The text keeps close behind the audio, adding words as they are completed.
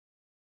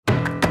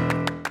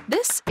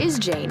is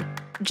Jane.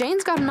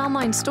 Jane's got an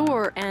online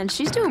store, and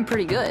she's doing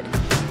pretty good.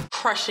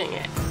 Crushing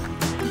it.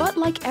 But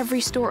like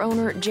every store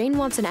owner, Jane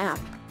wants an app.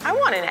 I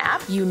want an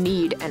app. You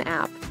need an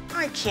app.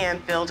 I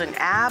can't build an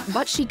app.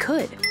 But she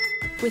could.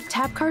 With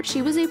Tapcart,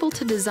 she was able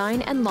to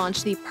design and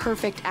launch the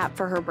perfect app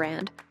for her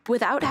brand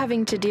without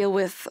having to deal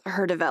with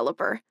her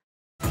developer.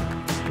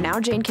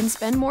 Now Jane can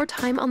spend more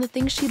time on the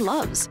things she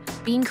loves,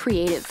 being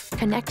creative,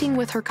 connecting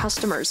with her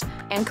customers,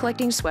 and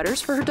collecting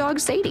sweaters for her dog,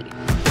 Sadie.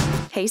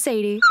 Hey,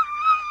 Sadie.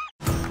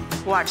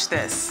 Watch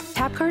this.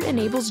 Tapcart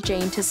enables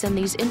Jane to send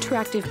these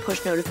interactive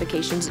push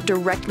notifications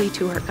directly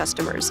to her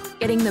customers,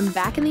 getting them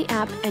back in the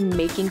app and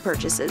making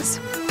purchases.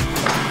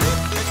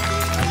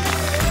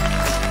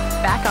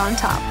 Back on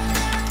top.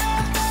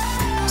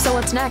 So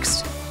what's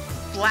next?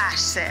 Flash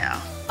sale.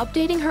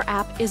 Updating her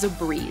app is a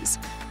breeze.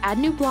 Add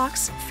new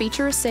blocks,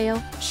 feature a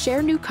sale,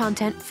 share new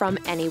content from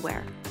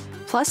anywhere.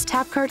 Plus,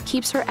 Tapcart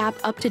keeps her app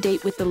up to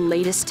date with the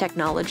latest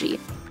technology.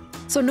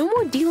 So no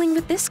more dealing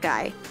with this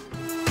guy.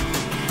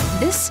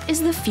 This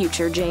is the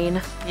future,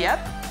 Jane. Yep,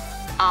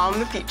 I'm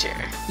the future.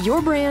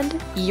 Your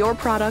brand, your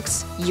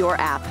products, your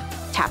app.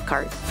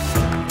 Tapcart.